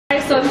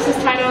so this is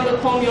titled The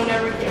Poem You'll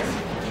Never Hear.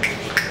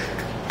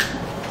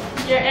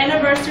 Your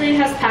anniversary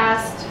has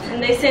passed,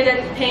 and they say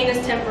that pain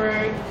is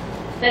temporary,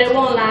 that it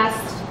won't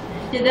last.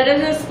 Yet that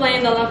doesn't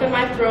explain the lump in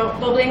my throat,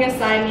 bubbling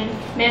inside me,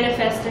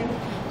 manifesting,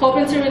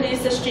 hoping to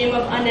release a stream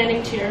of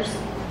unending tears.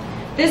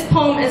 This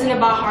poem isn't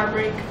about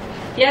heartbreak.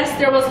 Yes,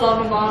 there was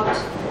love involved.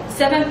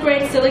 7th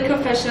grade silly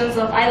confessions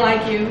of I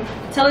like you,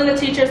 telling the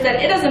teachers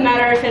that it doesn't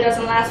matter if it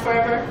doesn't last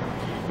forever,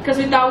 because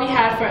we thought we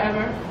had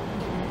forever.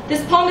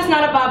 This poem is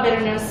not about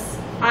bitterness.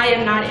 I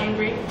am not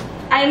angry.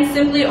 I am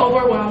simply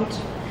overwhelmed,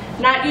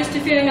 not used to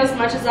feeling as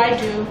much as I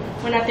do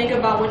when I think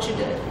about what you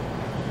did.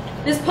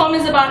 This poem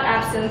is about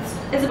absence.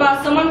 It's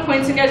about someone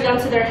pointing a gun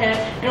to their head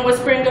and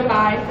whispering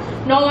goodbye,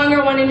 no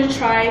longer wanting to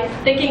try,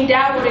 thinking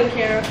dad wouldn't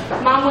care,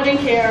 mom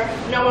wouldn't care,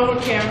 no one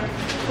would care,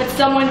 but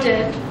someone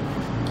did.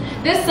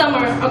 This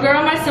summer, a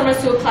girl in my summer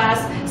school class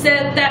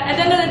said that at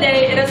the end of the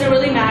day, it doesn't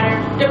really matter.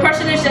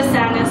 Depression is just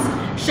sadness,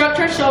 shrugged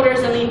her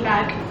shoulders and leaned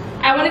back.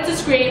 I wanted to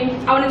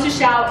scream, I wanted to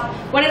shout,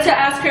 wanted to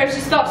ask her if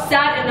she felt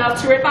sad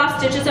enough to rip off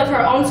stitches of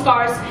her own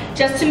scars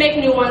just to make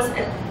new ones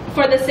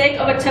for the sake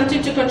of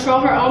attempting to control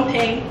her own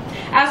pain.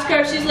 Ask her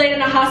if she's laid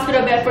in a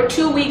hospital bed for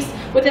 2 weeks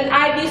with an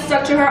IV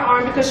stuck to her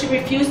arm because she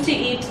refused to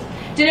eat,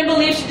 didn't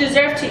believe she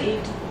deserved to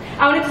eat.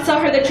 I wanted to tell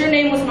her that your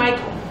name was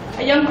Michael,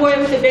 a young boy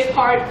with a big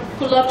heart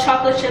who loved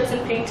chocolate chips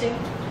and painting.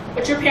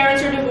 But your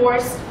parents are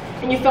divorced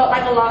and you felt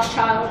like a lost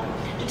child,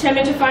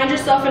 determined to find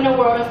yourself in a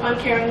world of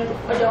uncaring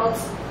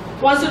adults.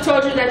 Ones who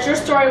told you that your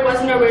story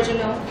wasn't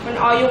original when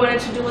all you wanted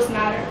to do was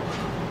matter.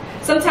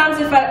 Sometimes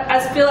I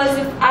feel as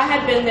if I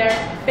had been there,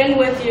 been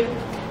with you,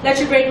 let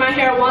you braid my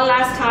hair one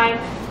last time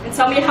and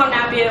tell me how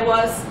nappy it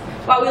was,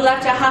 while we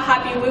laughed at how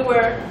happy we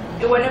were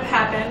it wouldn't have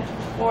happened,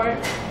 or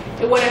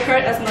it wouldn't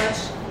hurt as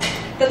much.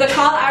 That the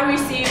call I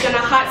received on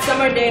a hot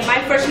summer day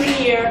my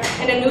freshman year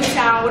in a new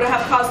town would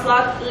have caused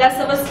less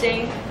of a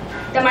sting,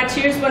 that my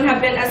tears wouldn't have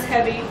been as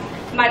heavy,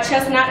 my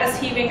chest not as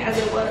heaving as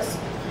it was.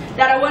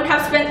 That I wouldn't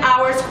have spent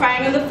hours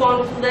crying on the phone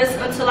with Liz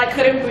until I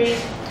couldn't breathe,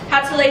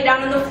 had to lay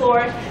down on the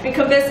floor and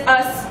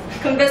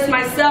convince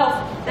myself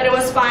that it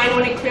was fine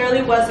when it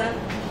clearly wasn't.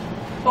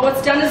 But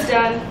what's done is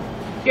done.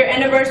 Your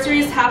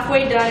anniversary is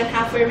halfway done and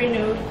halfway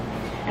renewed.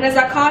 And as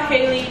I call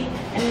Haley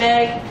and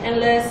Meg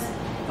and Liz,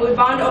 and we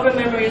bond over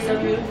memories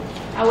of you,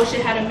 I wish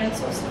it hadn't been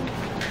so soon.